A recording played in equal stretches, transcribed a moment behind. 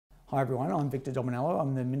Hi everyone, I'm Victor Dominello.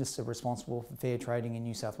 I'm the Minister responsible for fair trading in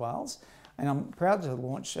New South Wales, and I'm proud to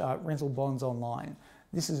launch Rental Bonds Online.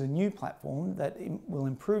 This is a new platform that will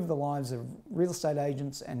improve the lives of real estate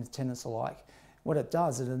agents and tenants alike. What it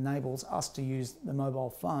does, it enables us to use the mobile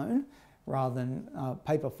phone rather than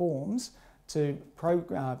paper forms to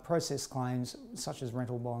process claims such as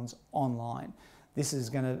rental bonds online. This is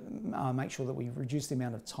going to make sure that we reduce the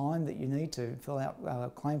amount of time that you need to fill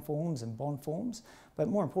out claim forms and bond forms, but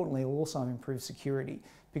more importantly, it will also improve security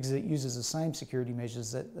because it uses the same security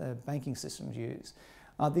measures that banking systems use.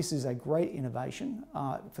 This is a great innovation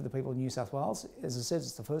for the people in New South Wales. As I said,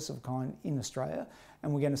 it's the first of a kind in Australia,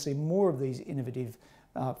 and we're going to see more of these innovative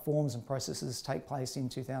forms and processes take place in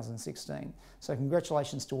 2016. So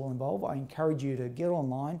congratulations to all involved. I encourage you to get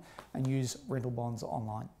online and use rental bonds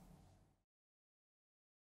online.